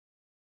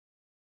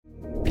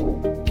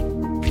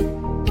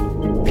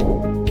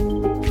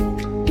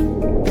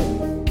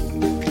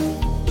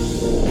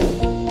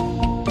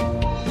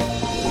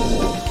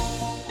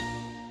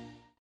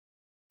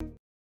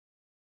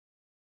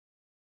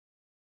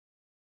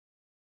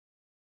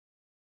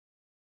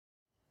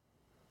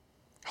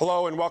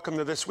Hello and welcome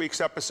to this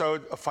week's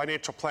episode of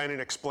Financial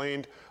Planning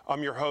Explained.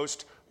 I'm your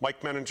host,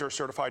 Mike Menninger,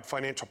 Certified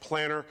Financial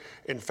Planner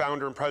and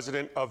founder and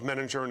president of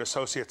Menninger &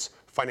 Associates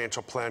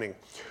Financial Planning.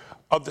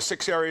 Of the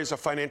 6 areas of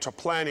financial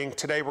planning,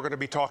 today we're going to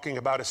be talking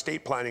about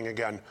estate planning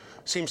again.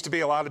 Seems to be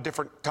a lot of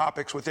different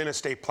topics within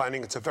estate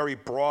planning. It's a very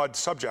broad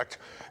subject.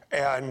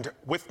 And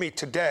with me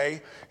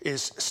today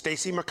is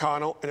Stacey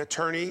McConnell, an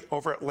attorney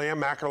over at Lamb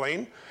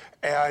McErlane.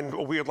 And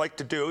what we would like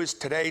to do is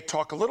today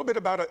talk a little bit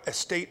about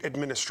estate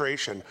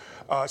administration.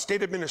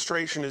 Estate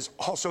administration is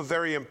also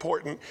very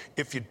important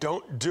if you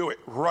don't do it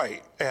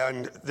right.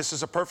 And this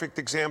is a perfect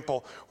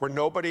example where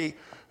nobody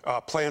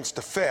plans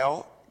to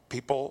fail.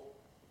 People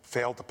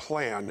fail to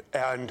plan.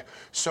 And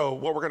so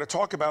what we're going to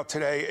talk about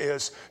today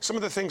is some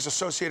of the things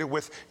associated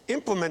with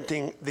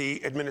implementing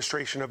the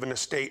administration of an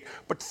estate,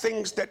 but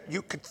things that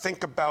you could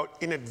think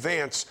about in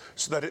advance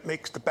so that it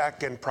makes the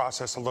back end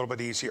process a little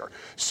bit easier.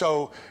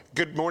 So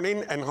good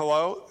morning and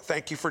hello.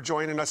 Thank you for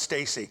joining us,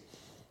 Stacey.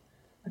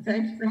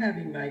 Thank you for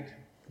having me, Mike.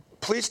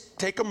 Please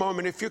take a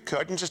moment if you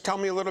could and just tell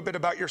me a little bit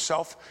about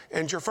yourself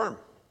and your firm.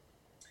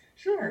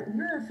 Sure.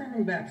 We're a firm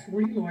of about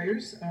 40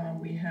 lawyers.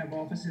 We have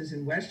offices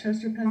in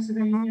Westchester,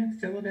 Pennsylvania,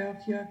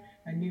 Philadelphia,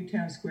 and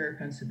Newtown Square,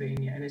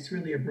 Pennsylvania. And it's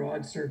really a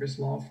broad service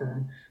law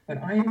firm.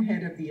 But I am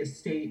head of the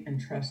estate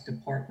and trust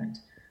department.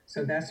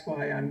 So that's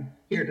why I'm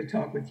here to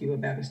talk with you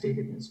about estate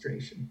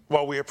administration.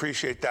 Well, we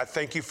appreciate that.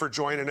 Thank you for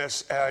joining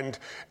us. And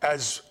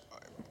as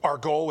our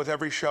goal with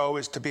every show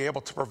is to be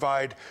able to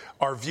provide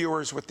our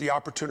viewers with the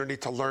opportunity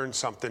to learn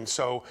something.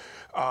 So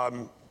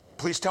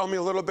please tell me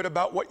a little bit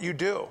about what you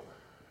do.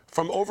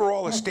 From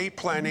overall estate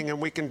planning,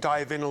 and we can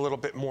dive in a little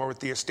bit more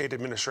with the estate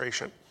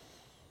administration.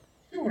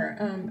 Sure.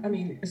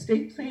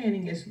 Estate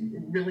planning is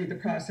really the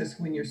process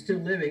when you're still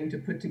living to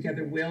put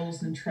together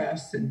wills and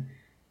trusts and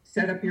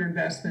set up your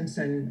investments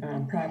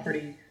and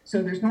property.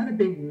 So there's not a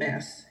big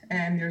mess,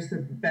 and there's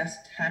the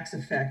best tax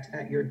effect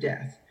at your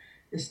death.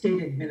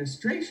 Estate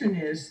administration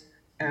is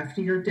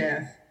after your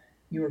death,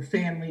 your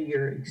family,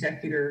 your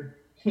executor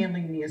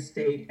handling the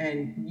estate,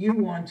 and you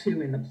want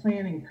to, in the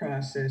planning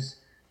process,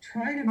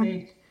 try to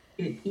make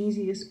it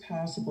easy as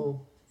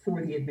possible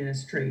for the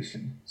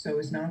administration so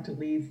as not to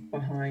leave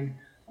behind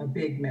a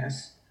big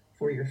mess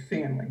for your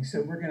family.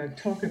 So we're going to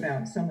talk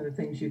about some of the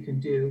things you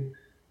can do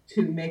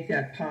to make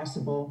that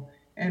possible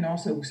and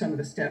also some of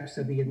the steps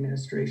of the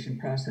administration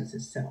process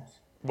itself.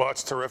 Well,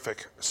 that's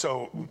terrific.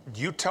 So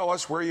you tell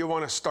us where you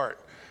want to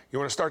start. You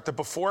want to start the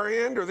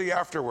beforehand or the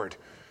afterward?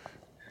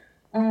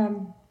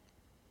 Well,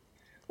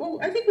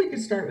 I think we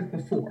could start with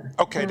before.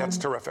 Okay, that's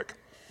terrific.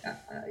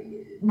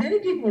 Many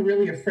people are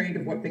really afraid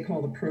of what they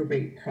call the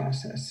probate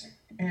process.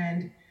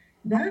 And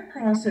that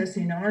process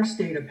in our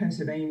state of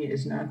Pennsylvania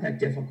is not that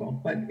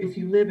difficult. But if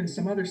you live in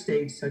some other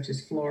states, such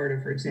as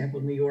Florida, for example,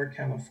 New York,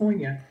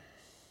 California,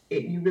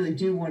 you really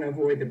do want to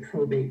avoid the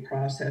probate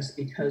process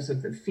because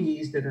of the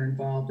fees that are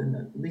involved and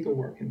the legal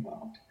work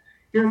involved.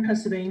 Here in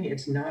Pennsylvania,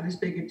 it's not as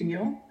big a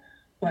deal,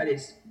 but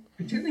it's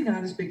particularly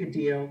not as big a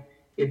deal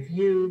if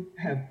you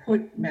have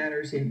put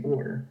matters in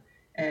order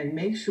and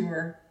make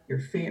sure you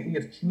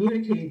have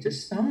communicated to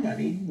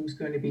somebody who's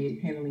going to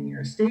be handling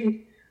your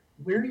estate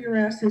where your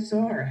assets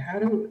are, how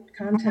to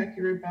contact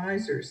your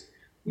advisors,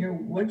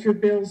 what your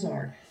bills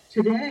are.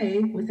 Today,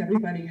 with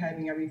everybody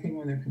having everything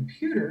on their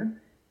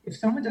computer, if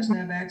someone doesn't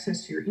have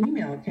access to your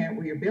email account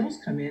where your bills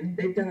come in,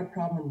 they've got a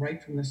problem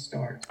right from the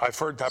start. I've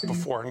heard that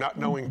before, not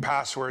knowing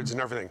passwords and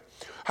everything.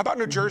 How about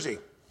New Jersey?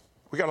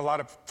 We got a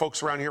lot of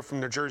folks around here from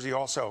New Jersey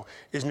also.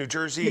 Is New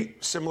Jersey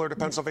similar to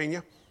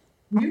Pennsylvania?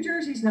 New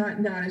Jersey's not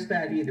as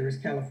bad either as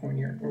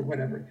California or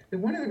whatever.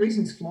 One of the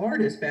reasons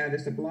Florida is bad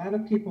is that a lot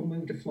of people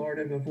move to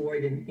Florida to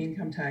avoid an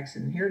income tax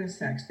and inheritance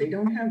tax. They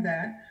don't have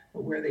that,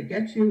 but where they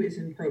get you is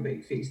in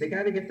probate fees. They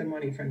got to get the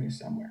money from you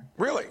somewhere.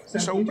 Really?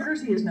 So New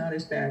Jersey is not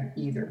as bad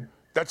either.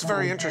 That's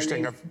very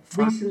interesting. And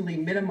they recently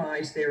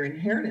minimized their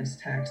inheritance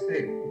tax.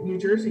 New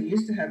Jersey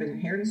used to have an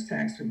inheritance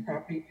tax from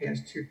property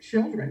passed to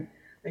children.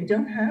 They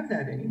don't have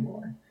that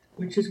anymore,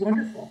 which is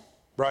wonderful.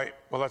 Right.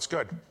 Well, that's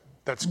good.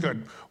 That's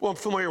good. Well, I'm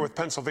familiar with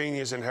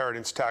Pennsylvania's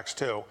inheritance tax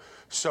too.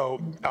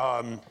 So,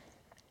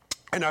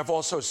 and I've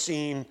also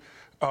seen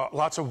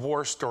lots of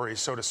war stories,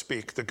 so to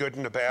speak, the good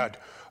and the bad.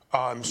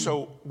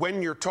 So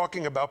when you're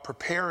talking about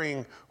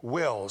preparing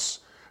wills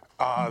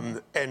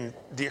and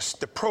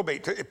the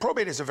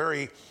probate is a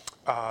very,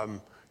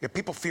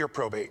 people fear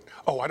probate.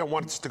 Oh, I don't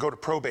want us to go to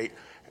probate.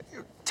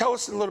 Tell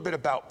us a little bit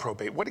about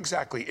probate. What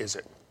exactly is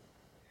it?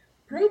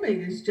 Probate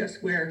is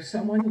just where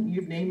someone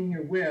you've named in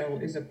your will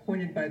is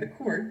appointed by the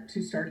court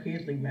to start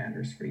handling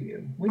matters for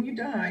you. When you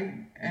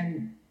die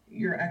and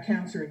your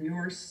accounts are in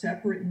your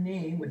separate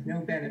name with no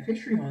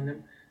beneficiary on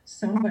them,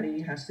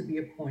 somebody has to be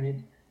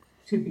appointed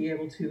to be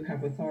able to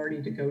have authority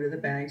to go to the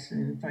banks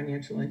and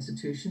financial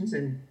institutions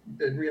and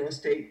the real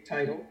estate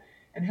title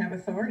and have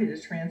authority to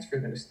transfer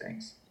those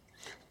things.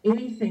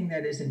 Anything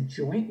that is in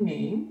joint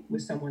name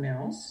with someone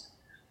else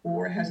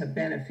or has a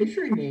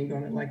beneficiary named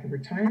on it, like a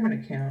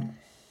retirement account,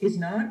 is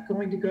not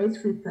going to go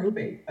through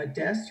probate. A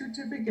death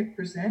certificate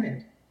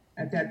presented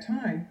at that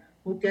time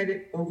will get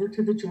it over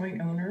to the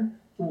joint owner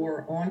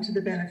or onto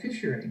the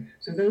beneficiary.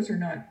 So those are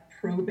not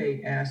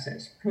probate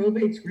assets.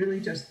 Probate's really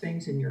just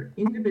things in your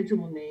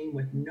individual name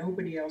with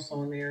nobody else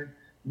on there,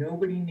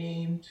 nobody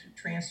named,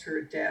 transfer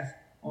of death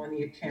on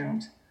the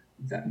account.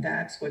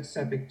 That's what's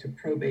subject to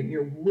probate.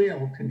 Your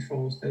will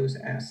controls those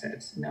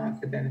assets,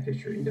 not the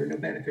beneficiary. There are no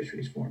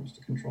beneficiaries forms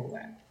to control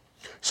that.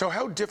 So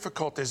how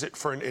difficult is it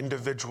for an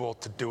individual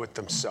to do it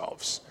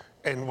themselves?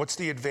 And what's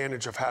the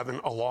advantage of having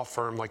a law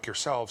firm like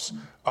yourselves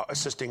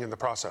assisting in the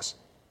process?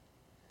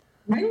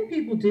 Many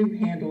people do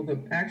handle the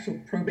actual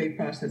probate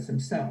process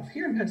themselves.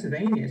 Here in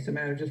Pennsylvania, it's a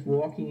matter of just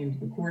walking into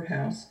the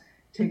courthouse.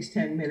 It takes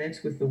 10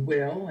 minutes with the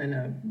will and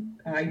an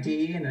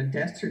ID and a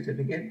death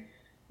certificate,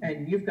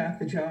 and you've got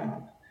the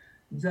job.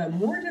 The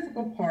more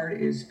difficult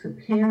part is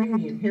preparing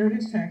the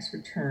inheritance tax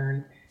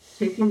return,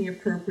 taking the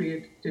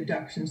appropriate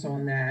deductions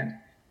on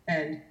that,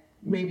 and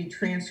maybe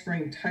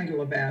transferring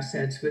title of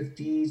assets with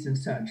deeds and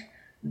such.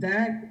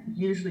 That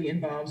usually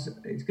involves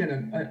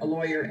a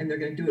lawyer, and they're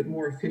going to do it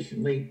more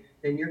efficiently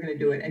than you're going to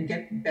do it and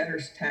get better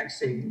tax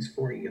savings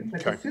for you.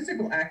 But the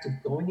physical act of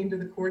going into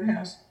the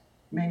courthouse,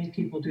 many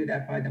people do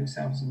that by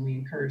themselves, and we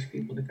encourage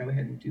people to go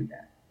ahead and do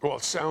that. Well,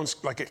 it sounds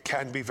like it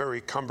can be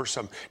very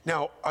cumbersome.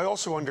 Now, I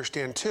also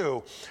understand,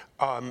 too,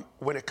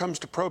 when it comes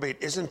to probate,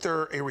 isn't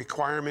there a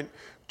requirement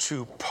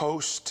to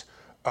post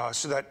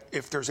so that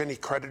if there's any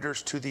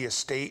creditors to the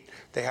estate,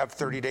 they have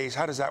 30 days?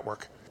 How does that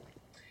work?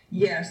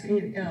 Yes,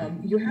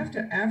 you have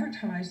to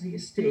advertise the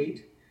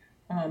estate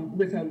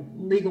with a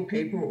legal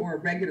paper or a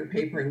regular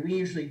paper, and we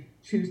usually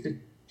choose the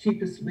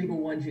cheapest legal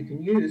ones you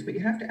can use, but you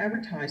have to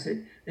advertise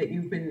it that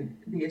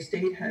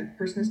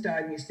person has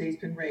died and the estate's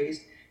been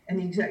raised,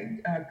 and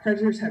the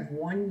creditors have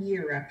 1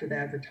 year after the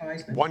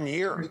advertisement 1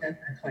 year? to present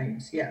their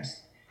claims,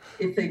 yes.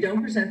 If they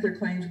don't present their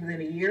claims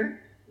within a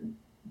year,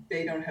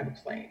 they don't have a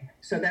claim.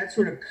 So that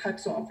sort of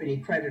cuts off any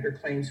creditor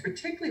claims,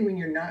 particularly when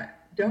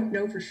don't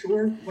know for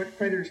sure what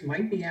creditors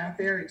might be out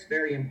there. It's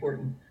very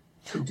important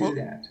to do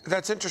that.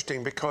 That's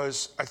interesting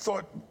because I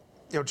thought,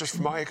 just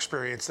from my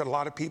experience, that a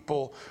lot of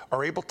people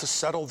are able to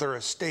settle their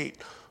estate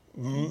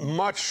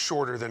much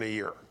shorter than a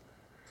year.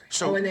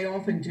 And they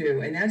often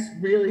do. And that's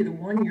really the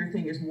 1 year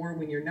thing is more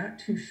when you're not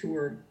too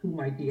sure who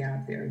might be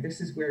out there. This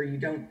is where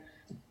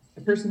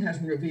the person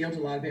hasn't revealed a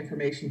lot of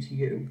information to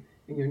you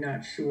and you're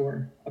not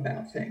sure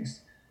about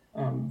things.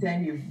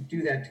 Then you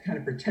do that to kind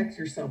of protect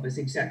yourself as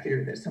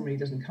executor, that somebody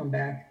doesn't come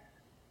back,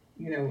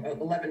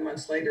 11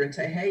 months later and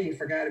say, hey, you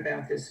forgot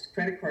about this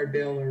credit card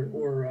bill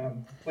or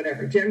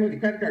whatever. Generally, the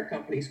credit card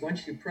companies,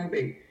 once you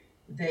probate,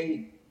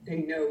 they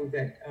know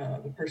that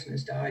the person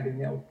has died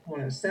and they'll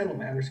want to settle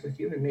matters with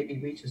you and maybe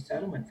reach a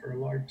settlement for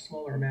a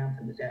smaller amount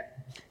than the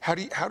debt. How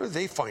do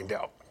they find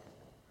out?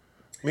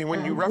 I mean,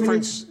 when you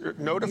reference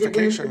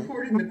notification. When it's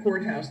reported in the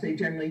courthouse, they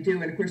generally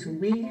do. And of course,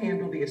 when we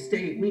handle the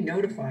estate, we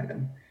notify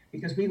them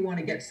because we want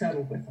to get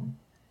settled with them.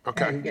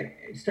 Okay.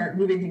 And start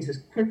moving things as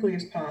quickly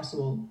as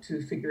possible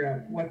to figure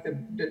out what the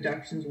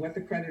deductions, what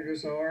the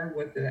creditors are,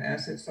 what the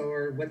assets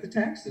are, what the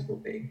taxes will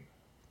be.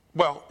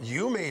 Well,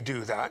 you may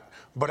do that,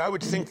 but I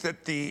would think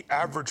that the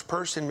average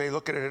person may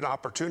look at it as an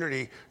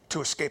opportunity to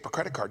escape a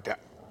credit card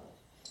debt.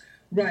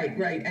 Right,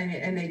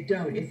 and they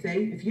don't.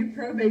 If you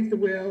probate the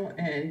will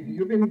and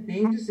you've been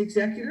named as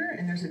executor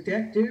and there's a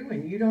debt due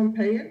and you don't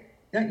pay it,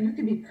 that you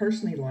can be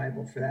personally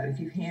liable for that if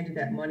you've handed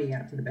that money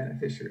out to the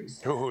beneficiaries.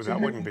 Oh,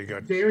 that wouldn't be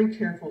good. Very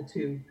careful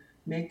to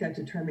make that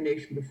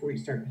determination before you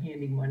start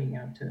handing money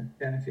out to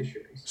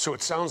beneficiaries. So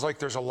it sounds like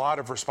there's a lot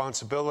of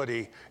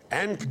responsibility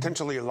and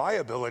potentially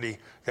liability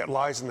that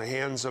lies in the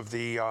hands of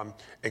the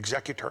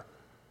executor.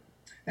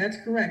 That's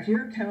correct.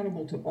 You're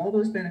accountable to all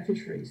those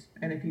beneficiaries.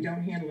 And if you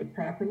don't handle it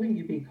properly,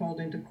 you'd be called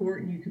into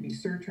court and you could be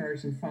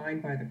surcharged and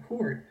fined by the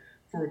court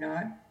for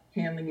not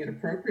handling it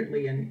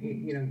appropriately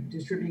and,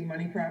 distributing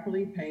money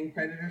properly, paying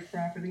creditors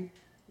properly.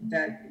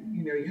 That,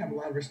 you have a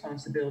lot of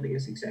responsibility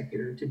as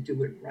executor to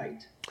do it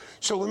right.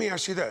 So let me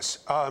ask you this.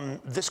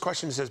 This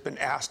question has been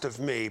asked of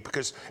me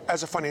because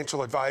as a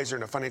financial advisor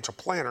and a financial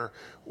planner,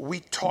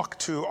 we talk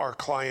to our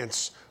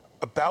clients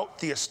about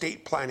the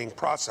estate planning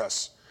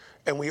process.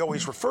 And we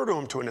always refer to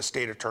them to an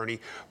estate attorney.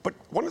 But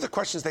one of the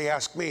questions they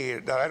ask me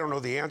that I don't know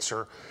the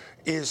answer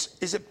is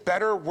it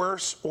better,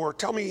 worse, or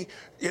tell me,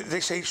 they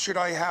say, should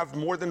I have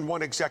more than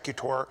one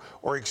executor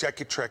or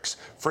executrix?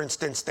 For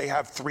instance, they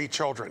have 3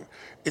 children.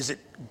 Is it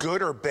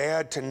good or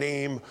bad to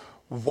name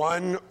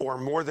one or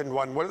more than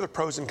one? What are the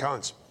pros and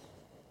cons?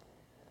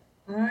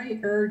 I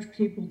urge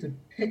people to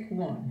pick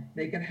one.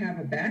 They can have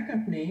a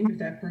backup name. If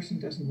that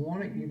person doesn't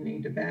want it, you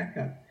need a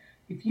backup.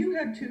 If you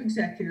have 2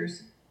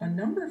 executors, a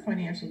number of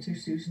financial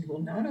institutions will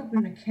not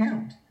open an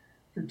account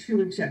for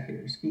 2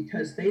 executors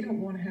because they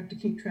don't want to have to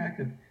keep track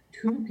of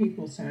 2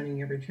 people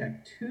signing every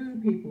check, 2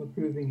 people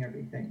approving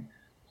everything.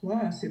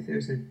 Plus, if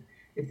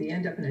they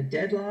end up in a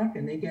deadlock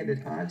and they get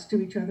at odds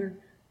to each other,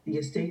 the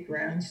estate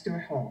grounds to a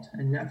halt,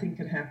 and nothing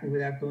can happen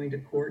without going to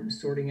court and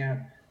sorting out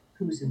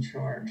who's in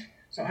charge.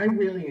 So I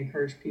really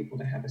encourage people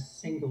to have a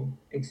single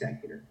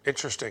executor.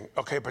 Interesting.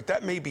 Okay, but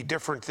that may be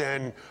different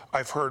than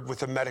I've heard with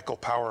the medical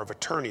power of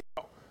attorney.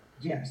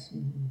 Yes.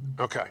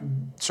 Okay.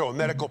 So a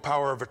medical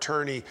power of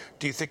attorney,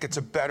 do you think it's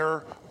a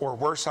better or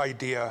worse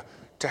idea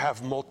to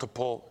have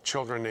multiple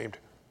children named?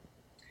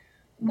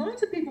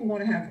 Lots of people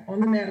want to have on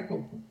the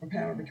medical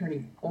power of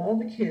attorney all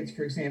the kids,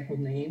 for example,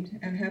 named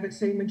and have it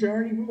say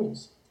majority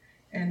rules.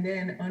 And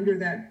then under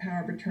that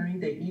power of attorney,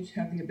 they each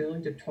have the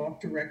ability to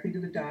talk directly to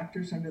the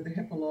doctors under the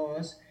HIPAA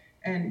laws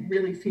and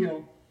really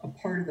feel a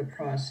part of the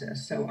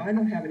process. So I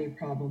don't have any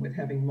problem with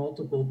having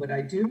multiple, but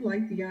I do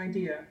like the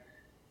idea,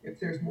 if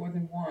there's more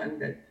than one,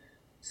 that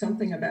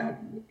something about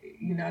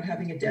you not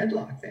having a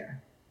deadlock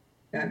there.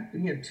 That,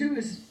 two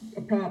is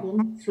a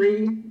problem,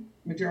 three,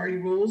 majority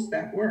rules,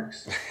 that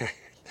works.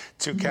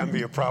 Two can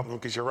be a problem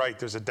because you're right,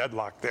 there's a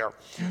deadlock there.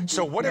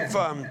 So what if...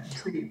 So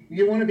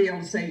you want to be able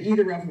to say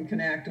either of them can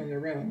act on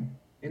their own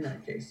in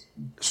that case.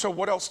 So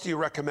what else do you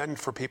recommend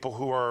for people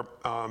who are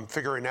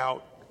figuring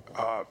out,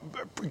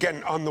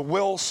 again, on the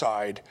will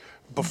side,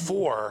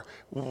 before,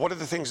 what are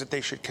the things that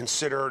they should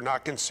consider or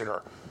not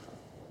consider?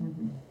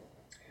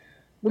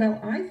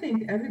 Well, I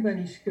think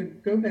everybody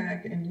should go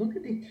back and look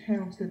at the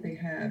accounts that they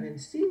have and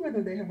see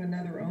whether they have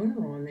another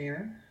owner on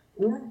there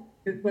or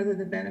whether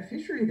the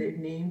beneficiary they've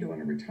named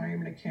on a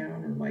retirement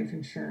account or life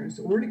insurance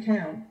or an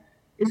account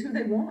is who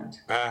they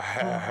want.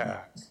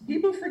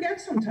 People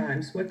forget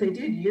sometimes what they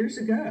did years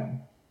ago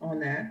on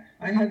that.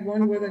 I had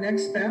one with an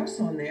ex-spouse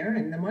on there,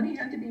 and the money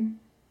had to be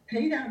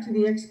paid out to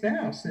the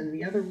ex-spouse, and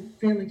the other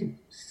family could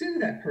sue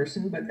that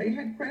person, but they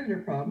had creditor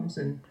problems,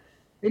 and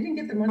they didn't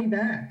get the money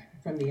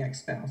back from the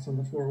ex-spouse on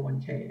the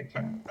 401k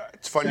account.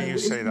 It's funny you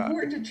say that. It's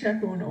important to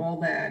check on all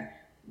that.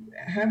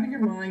 Have in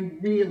your mind,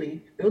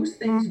 really, those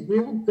things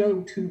will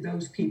go to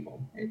those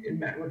people,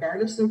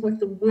 regardless of what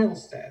the will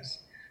says.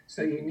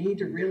 So you need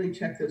to really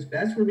check those.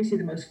 That's where we see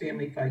the most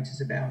family fights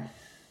is about.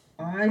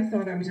 I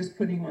thought I was just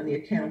putting on the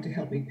account to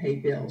help me pay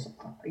bills.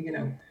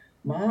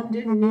 Mom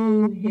didn't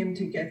need him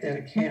to get that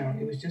account.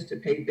 It was just to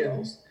pay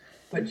bills.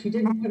 But she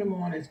didn't put him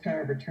on as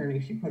power of attorney.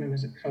 She put him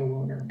as a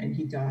co-owner, and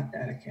he got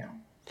that account.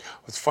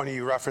 It's funny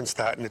you referenced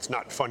that, and it's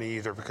not funny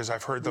either, because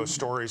I've heard those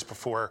stories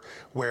before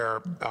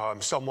where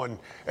someone,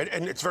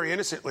 and it's very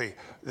innocently,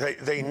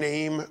 they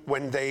name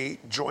when they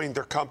joined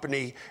their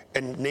company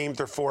and named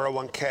their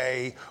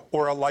 401k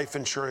or a life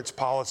insurance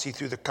policy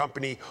through the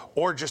company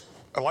or just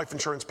a life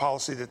insurance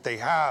policy that they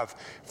have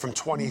from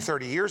 20,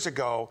 30 years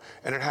ago,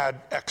 and it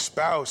had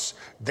ex-spouse.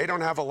 They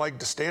don't have a leg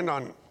to stand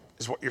on,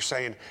 is what you're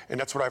saying, and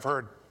that's what I've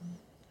heard.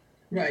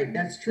 Right,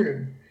 that's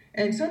true.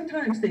 And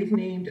sometimes they've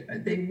named,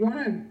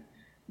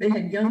 they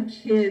had young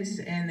kids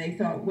and they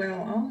thought,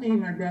 well, I'll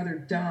name my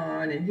brother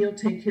Don and he'll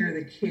take care of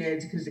the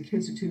kids because the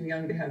kids are too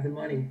young to have the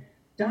money.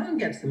 Don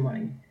gets the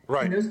money.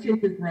 Right. And those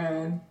kids are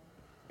grown,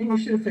 and you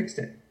should have fixed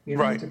it.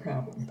 Right. It's a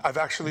problem. I've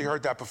actually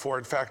heard that before.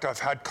 In fact, I've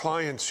had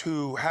clients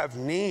who have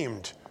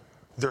named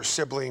their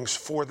siblings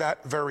for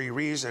that very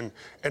reason,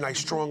 and I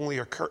strongly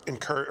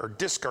encourage or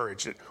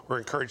discouraged it or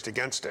encouraged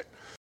against it.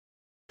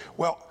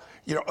 Well,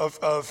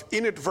 of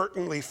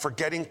inadvertently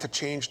forgetting to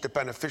change the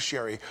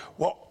beneficiary.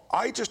 Well,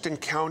 I just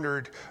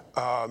encountered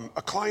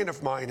a client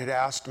of mine had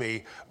asked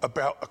me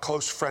about a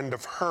close friend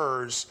of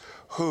hers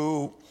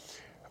who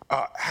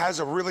has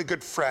a really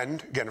good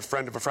friend, again, a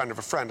friend of a friend of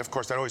a friend. Of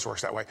course, that always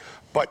works that way.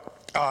 But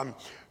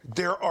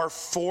there are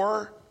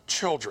 4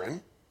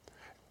 children,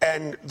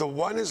 and the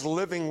one is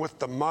living with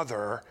the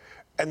mother,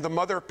 and the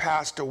mother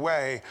passed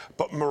away,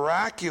 but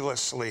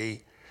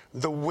miraculously,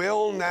 the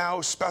will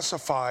now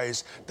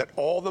specifies that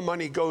all the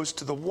money goes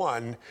to the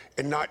one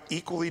and not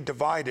equally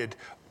divided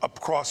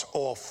across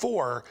all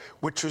 4,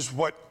 which is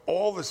what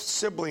all the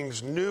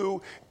siblings knew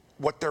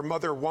what their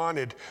mother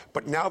wanted.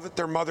 But now that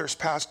their mother's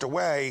passed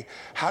away,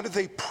 how do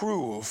they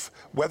prove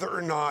whether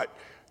or not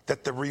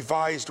that the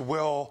revised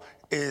will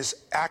is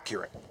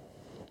accurate?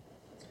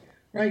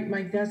 Right,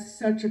 Mike, that's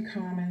such a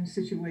common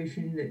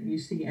situation that you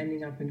see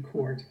ending up in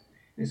court.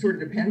 It sort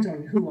of depends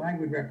on who I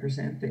would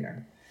represent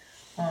there.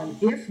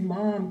 If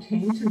mom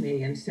came to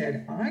me and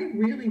said, I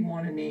really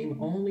want to name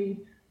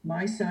only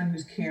my son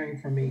who's caring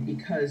for me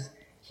because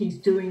he's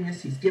doing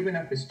this, he's given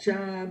up his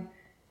job,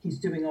 he's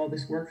doing all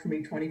this work for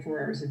me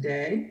 24 hours a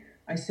day,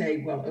 I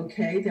say, well,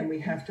 okay, then we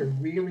have to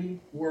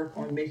really work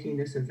on making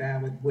this a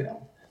valid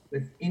will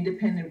with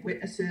independent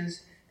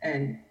witnesses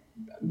and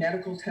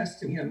medical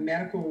testing,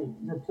 medical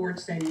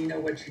reports saying you know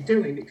what you're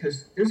doing,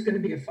 because there's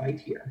going to be a fight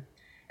here.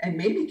 And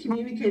maybe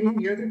communicating to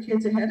the other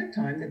kids ahead of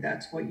time that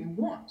that's what you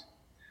want.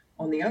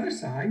 On the other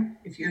side,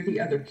 if you're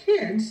the other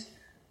kids,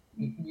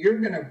 you're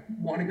going to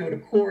want to go to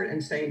court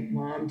and say,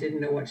 Mom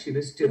didn't know what she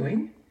was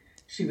doing.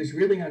 She was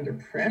really under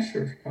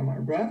pressure from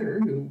our brother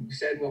who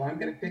said, well, I'm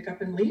going to pick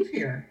up and leave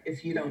here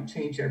if you don't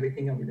change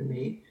everything over to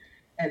me.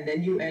 And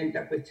then you end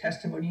up with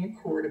testimony in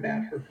court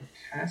about her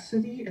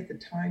capacity at the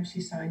time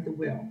she signed the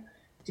will.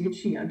 Did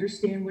she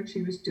understand what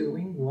she was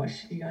doing? Was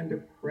she under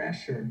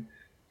pressure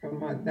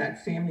from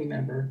that family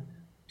member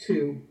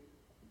to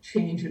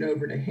change it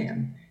over to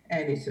him?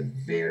 And it's a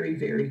very,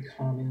 very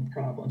common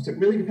problem. So it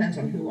really depends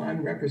on who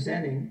I'm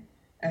representing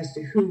as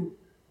to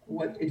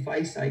what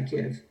advice I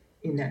give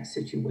in that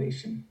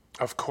situation.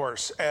 Of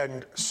course.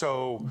 And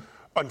so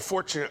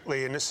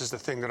unfortunately, and this is the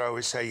thing that I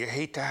always say, you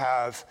hate to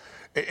have,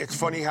 it's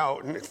funny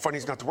how, funny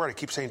is not the word, I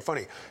keep saying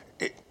funny.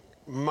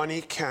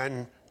 Money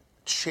can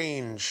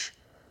change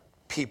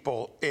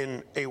people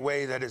in a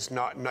way that is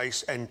not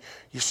nice, and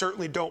you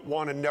certainly don't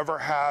want to never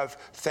have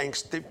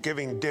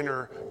Thanksgiving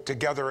dinner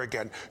together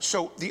again.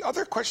 So the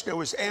other question I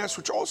was asked,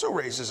 which also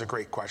raises a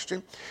great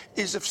question,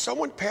 is if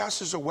someone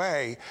passes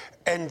away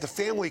and the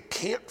family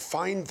can't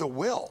find the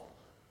will,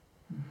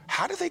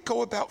 how do they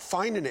go about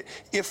finding it?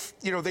 If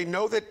they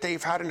know that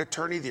they've had an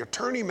attorney, the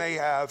attorney may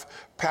have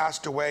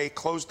passed away,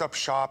 closed up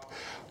shop.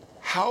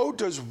 How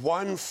does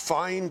one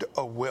find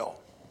a will?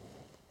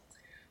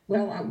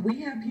 Well,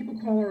 we have people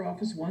call our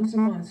office once a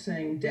month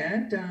saying,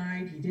 Dad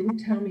died, he didn't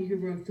tell me who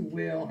wrote the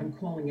will. I'm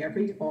calling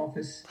every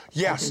office.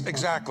 Yes,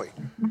 exactly.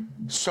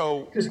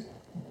 So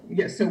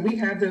so we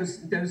have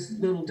those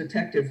little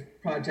detective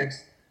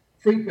projects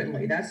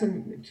frequently.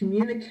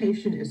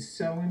 Communication is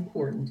so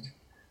important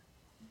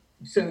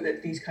so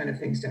that these kind of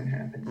things don't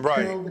happen.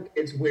 Right. Tell the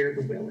kids where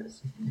the will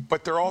is.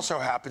 But there also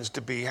has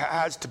to be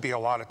a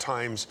lot of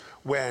times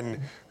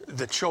when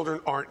the children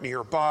aren't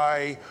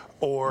nearby,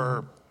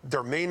 or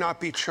there may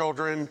not be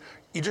children.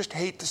 You just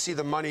hate to see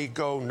the money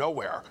go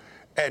nowhere.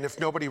 And if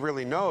nobody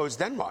really knows,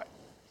 then what?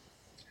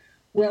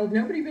 Well,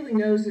 nobody really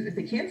knows that if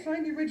they can't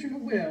find the original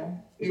will,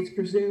 it's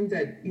presumed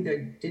that either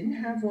didn't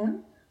have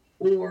one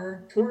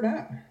or tore it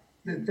up.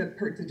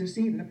 The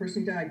decedent, the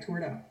person who died, tore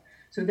it up.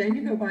 So then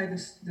you go by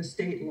the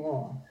state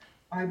law.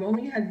 I've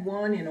only had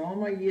one in all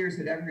my years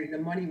that the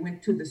money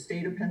went to the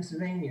state of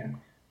Pennsylvania,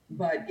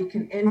 but it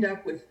can end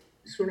up with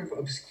sort of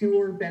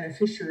obscure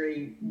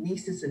beneficiary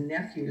nieces and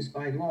nephews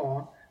by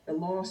law. The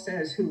law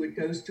says who it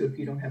goes to if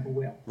you don't have a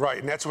will. Right,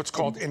 and that's what's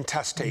called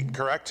intestate,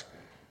 correct?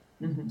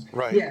 Mm-hmm.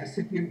 Right. Yes,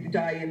 if you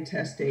die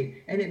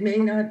intestate. And it may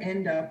not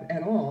end up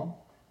at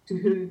all to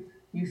who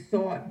you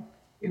thought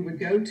it would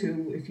go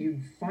to if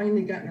you've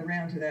finally gotten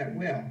around to that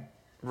will.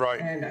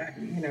 Right. And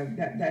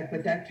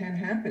but that can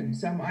happen.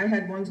 I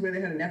had ones where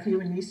they had a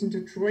nephew and niece in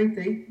Detroit.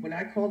 When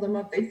I called them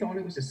up, they thought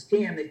it was a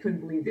scam. They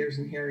couldn't believe they was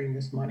inheriting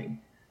this money.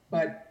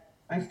 But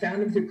I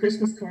found them through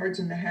Christmas cards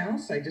in the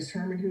house. I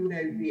determined who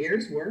the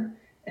heirs were,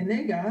 and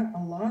they got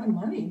a lot of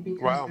money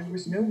because there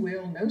was no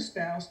will, no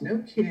spouse, no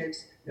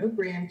kids, no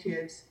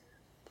grandkids.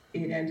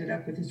 It ended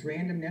up with his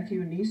random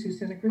nephew and niece who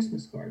sent a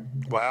Christmas card.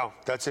 Wow,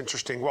 that's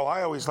interesting. Well,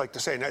 I always like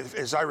to say, and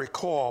as I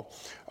recall,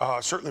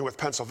 certainly with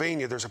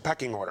Pennsylvania, there's a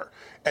pecking order.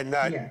 And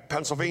that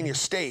Pennsylvania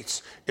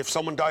states if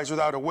someone dies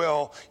without a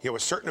will, a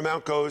certain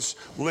amount goes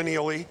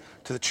lineally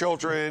to the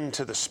children,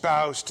 to the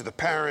spouse, to the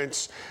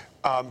parents.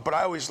 But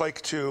I always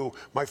like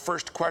my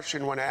first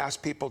question when I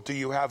ask people, do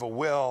you have a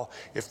will?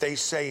 If they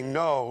say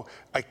no,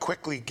 I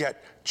quickly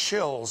get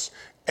chills.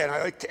 And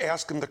I like to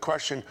ask them the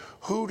question,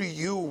 who do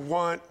you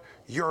want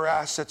your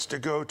assets to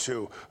go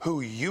to?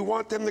 Who you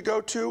want them to go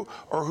to,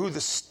 or who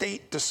the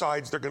state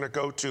decides they're going to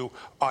go to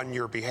on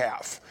your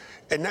behalf?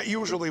 And that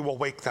usually will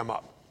wake them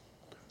up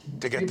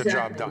to get the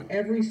job done.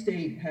 Every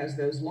state has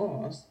those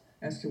laws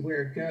as to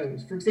where it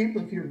goes. For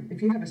example,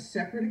 if you have a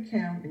separate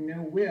account and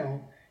no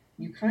will,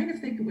 you kind of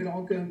think it would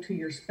all go to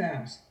your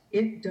spouse.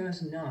 It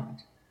does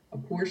not. A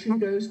portion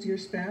goes to your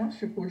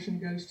spouse, a portion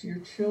goes to your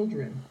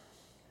children.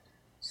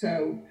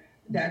 So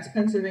that's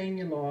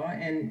Pennsylvania law,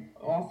 and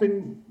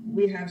often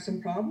we have some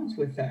problems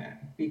with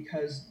that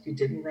because you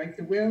didn't write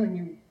the will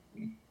and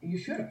you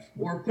should have,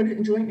 or put it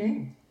in joint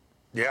name.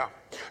 Yeah.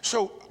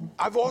 So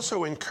I've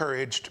also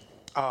encouraged,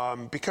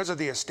 because of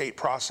the estate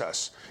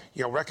process,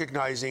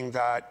 recognizing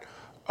that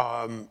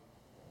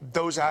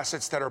those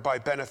assets that are by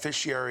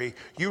beneficiary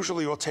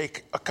usually will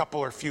take a couple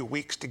or few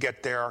weeks to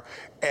get there,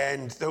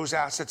 and those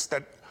assets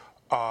that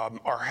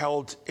are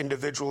held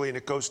individually and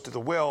it goes to the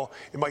will,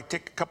 it might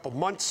take a couple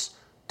months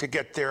to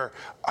get there.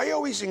 I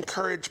always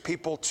encourage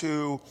people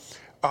to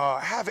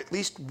have at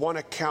least one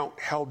account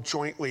held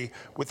jointly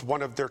with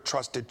one of their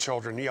trusted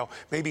children,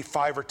 maybe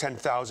 5,000 or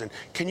 10,000.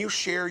 Can you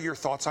share your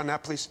thoughts on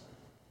that, please?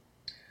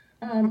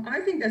 I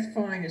think that's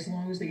fine as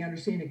long as they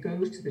understand it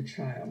goes to the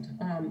child.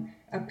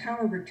 A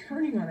power of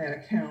attorney on that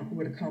account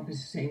would accomplish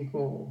the same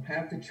goal.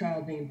 Have the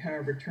child named power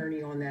of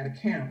attorney on that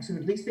account, so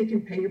at least they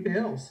can pay your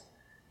bills.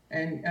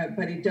 And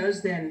but it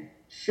does then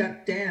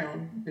shut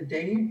down the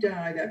day you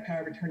die. That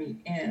power of attorney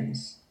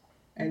ends,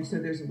 and so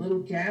there's a little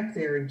gap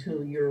there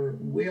until your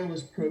will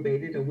is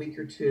probated, a week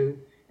or two,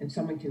 and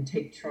someone can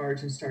take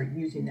charge and start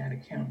using that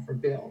account for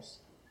bills.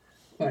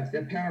 But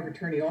the power of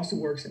attorney also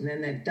works, and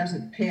then that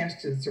doesn't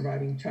pass to the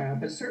surviving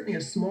child. But certainly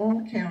a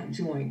small account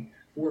joint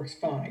works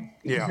fine,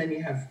 because then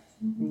you have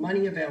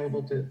money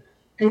available to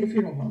pay the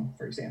funeral home,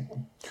 for example.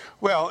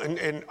 Well,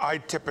 and I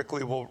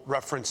typically will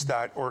reference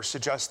that or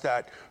suggest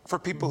that for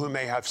people who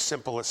may have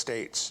simple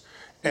estates.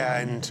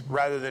 And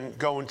rather than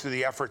going to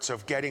the efforts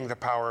of getting the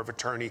power of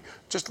attorney,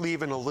 just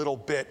leaving a little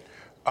bit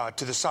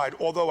to the side,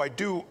 although I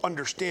do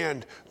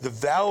understand the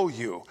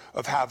value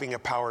of having a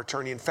power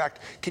attorney. In fact,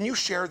 can you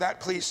share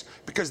that, please?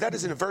 Because that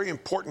is a very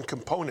important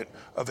component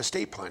of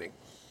estate planning.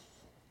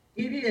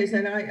 It is,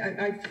 and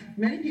I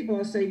many people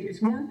will say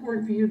it's more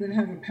important for you to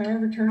have a power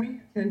of attorney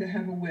than to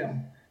have a will.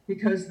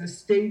 because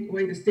the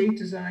way the state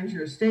designs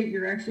your estate,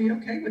 you're actually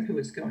okay with who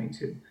it's going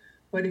to.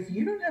 But if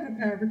you don't have a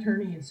power of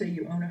attorney and say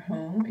you own a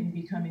home and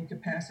you become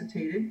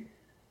incapacitated,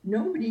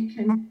 nobody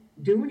can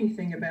do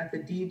anything about the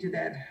deed to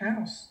that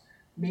house,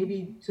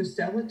 maybe to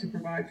sell it, to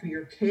provide for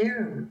your care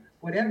or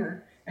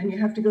whatever. And you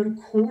have to go to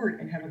court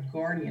and have a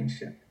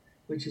guardianship,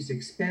 which is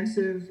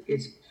expensive,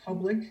 it's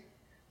public.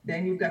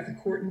 Then you've got the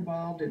court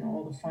involved in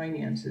all the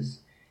finances.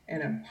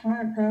 And a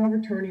power of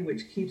attorney,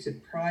 which keeps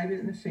it private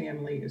in the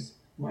family, is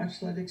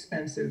much less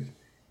expensive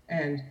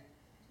and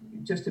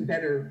just a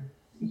better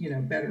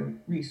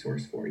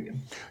resource for you.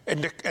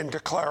 And to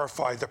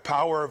clarify, the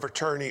power of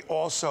attorney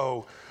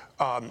also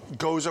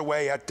goes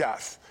away at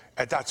death,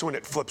 and that's when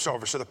it flips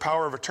over. So the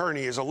power of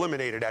attorney is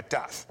eliminated at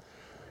death.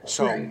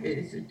 So right,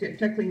 it's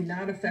technically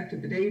not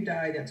effective. The day you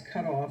die, that's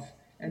cut off,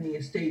 and the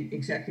estate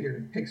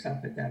executor picks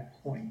up at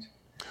that point.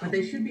 But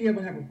they should be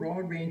able to have a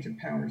broad range of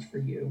powers for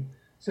you,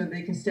 so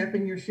they can step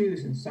in your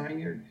shoes and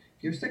if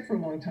you're sick for a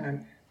long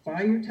time,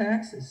 file your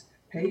taxes,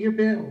 pay your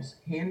bills,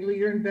 handle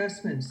your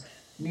investments,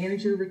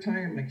 manage your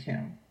retirement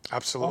account.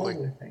 Absolutely.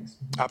 All of the things.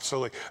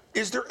 Absolutely.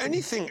 Is there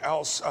anything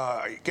else?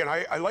 Again,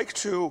 I like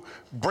to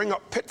bring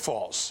up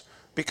pitfalls,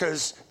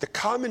 because the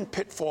common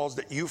pitfalls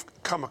that you've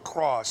come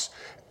across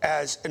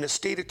as an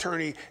estate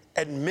attorney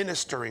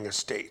administering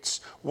estates,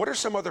 what are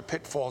some other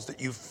pitfalls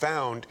that you've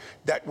found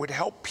that would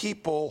help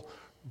people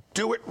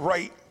do it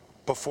right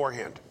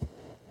beforehand?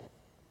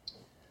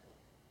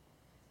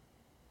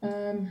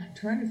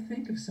 Trying to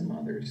think of some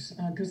others,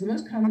 because the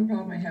most common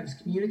problem I have is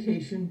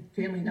communication,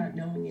 family not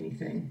knowing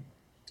anything,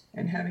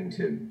 and having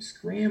to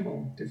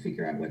scramble to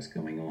figure out what's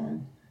going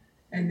on,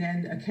 and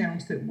then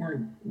accounts that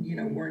weren't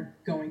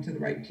going to the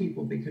right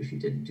people because you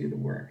didn't do the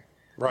work.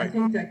 Right. I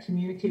think that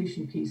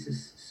communication piece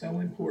is so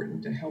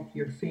important to help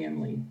your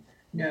family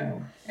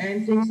know,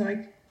 and things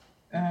like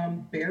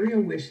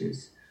burial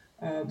wishes.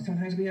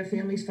 Sometimes we have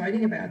families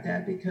fighting about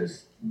that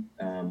because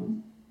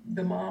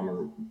the mom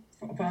or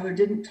father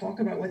didn't talk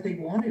about what they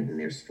wanted and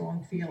their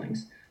strong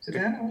feelings. So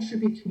that all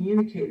should be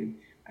communicated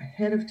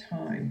ahead of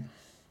time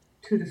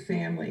to the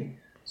family,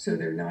 so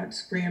they're not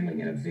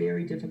scrambling at a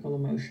very difficult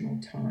emotional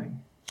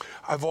time.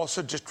 I've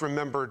also just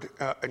remembered,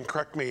 and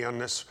correct me on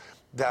this,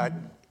 that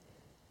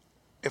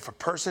if a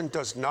person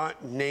does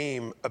not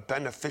name a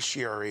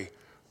beneficiary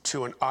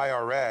to an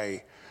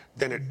IRA,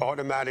 then it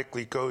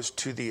automatically goes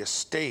to the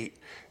estate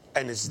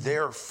and is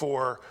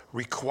therefore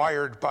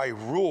required by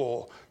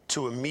rule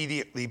to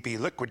immediately be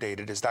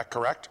liquidated. Is that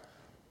correct?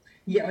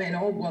 Yeah, and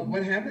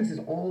what happens is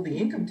all the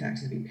income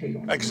taxes be paid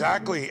on.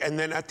 Exactly. And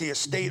then at the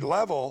estate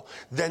level,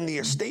 then the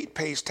estate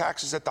pays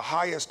taxes at the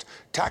highest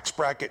tax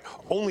bracket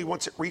only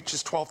once it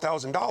reaches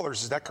 $12,000.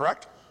 Is that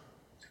correct?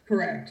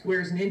 Correct.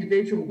 Whereas an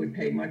individual would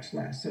pay much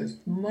less. So it's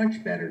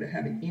much better to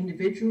have an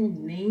individual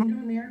named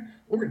on there,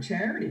 or a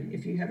charity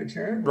if you have a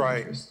charitable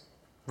interest.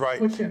 Right.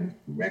 Put them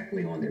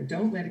directly on there.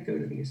 Don't let it go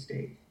to the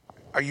estate.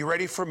 Are you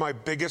ready for my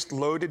biggest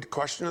loaded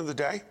question of the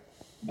day?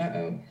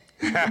 Uh-oh.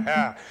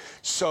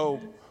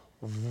 So,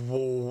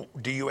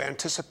 do you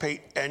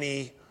anticipate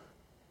any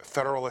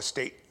federal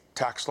estate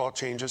tax law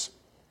changes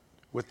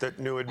with the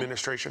new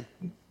administration?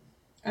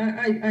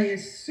 I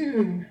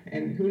assume,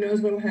 and who knows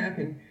what will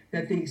happen,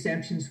 that the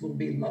exemptions will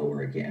be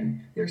lower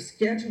again. They're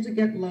scheduled to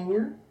get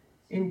lower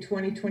in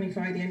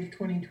 2025, the end of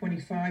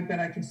 2025, but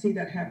I can see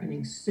that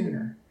happening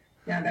sooner.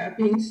 Now, that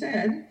being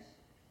said,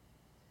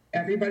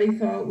 everybody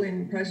thought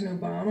when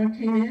President Obama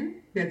came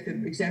in that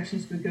the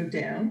exemptions would go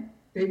down.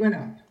 They went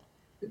up,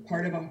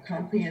 part of a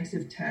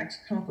comprehensive tax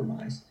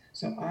compromise.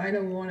 So I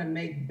don't want to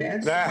make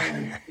bets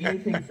on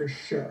anything for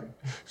sure.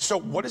 So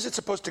what is it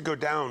supposed to go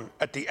down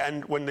at the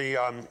end when the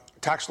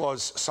tax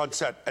laws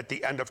sunset at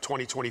the end of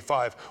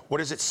 2025?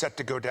 What is it set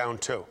to go down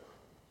to?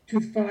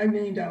 To $5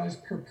 million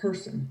per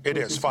person. It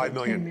is $5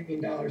 million. $10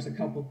 million a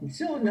couple.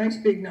 Still a nice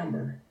big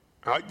number.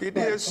 It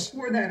is.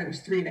 Before that, it was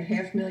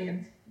 $3.5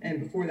 million. And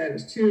before that, it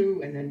was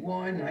 2, and then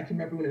 1. And I can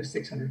remember when it was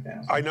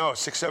 600,000. I know,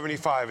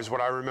 675 is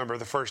what I remember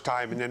the first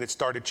time, and then it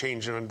started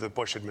changing under the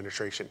Bush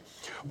administration.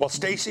 Well,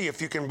 Stacey,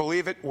 if you can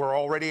believe it, we're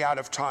already out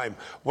of time.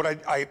 What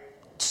I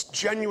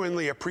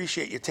genuinely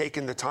appreciate you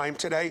taking the time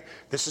today.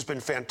 This has been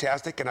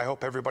fantastic, and I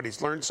hope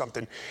everybody's learned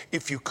something.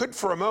 If you could,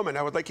 for a moment,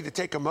 I would like you to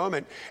take a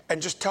moment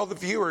and just tell the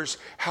viewers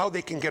how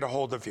they can get a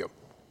hold of you.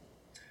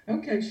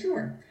 Okay,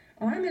 sure.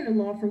 I'm in a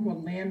law firm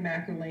called Lamb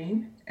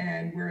McErlane,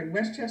 and we're in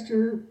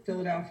Westchester,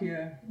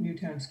 Philadelphia,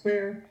 Newtown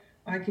Square.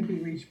 I can be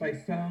reached by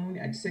phone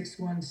at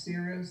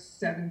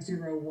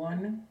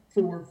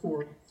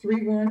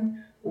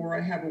 610-701-4431, or I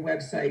have a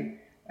website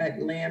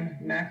at Lamb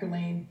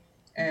McErlane,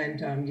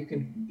 and you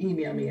can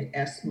email me at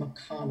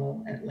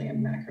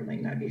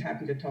smcconnell@lambmcErlane. I'd be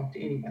happy to talk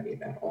to anybody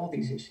about all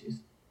these issues.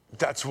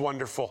 That's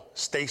wonderful.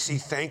 Stacey,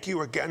 thank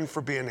you again for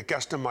being a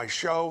guest on my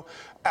show.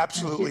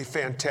 Absolutely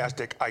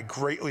fantastic. I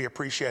greatly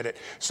appreciate it.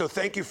 So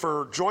thank you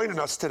for joining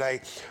us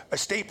today.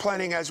 Estate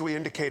planning, as we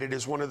indicated,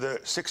 is one of the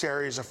 6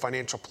 areas of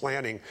financial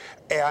planning,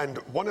 and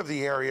one of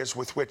the areas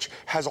with which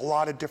has a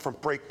lot of different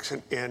breaks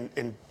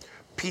and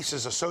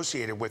pieces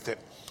associated with it.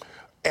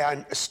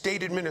 And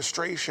state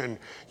administration,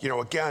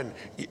 again,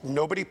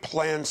 nobody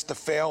plans to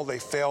fail, they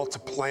fail to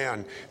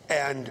plan.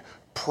 And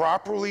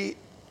properly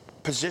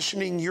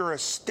positioning your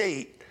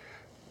estate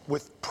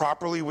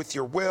properly with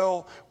your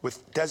will,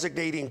 with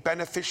designating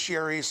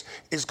beneficiaries,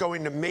 is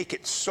going to make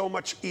it so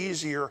much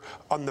easier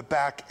on the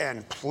back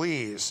end.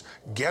 Please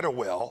get a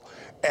will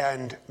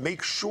and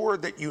make sure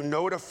that you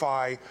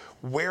notify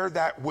where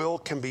that will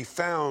can be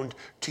found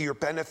to your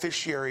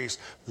beneficiaries.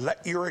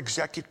 Let your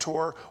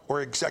executor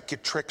or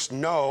executrix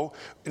know.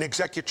 An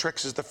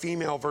executrix is the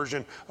female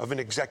version of an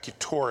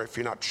executor, if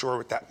you're not sure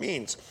what that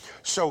means.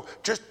 So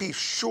just be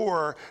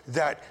sure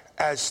that,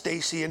 as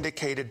Stacy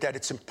indicated, that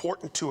it's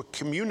important to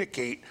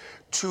communicate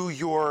to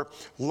your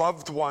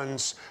loved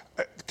ones.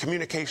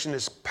 Communication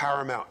is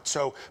paramount.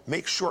 So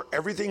make sure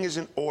everything is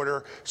in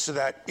order so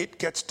that it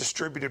gets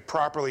distributed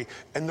properly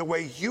and the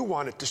way you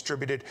want it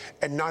distributed,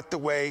 and not the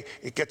way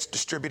it gets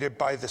distributed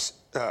by the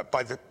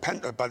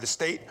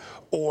state,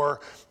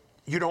 or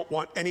you don't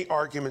want any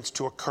arguments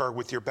to occur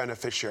with your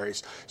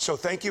beneficiaries. So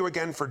thank you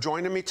again for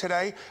joining me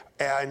today,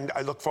 and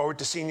I look forward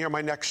to seeing you on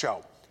my next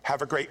show.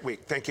 Have a great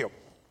week. Thank you.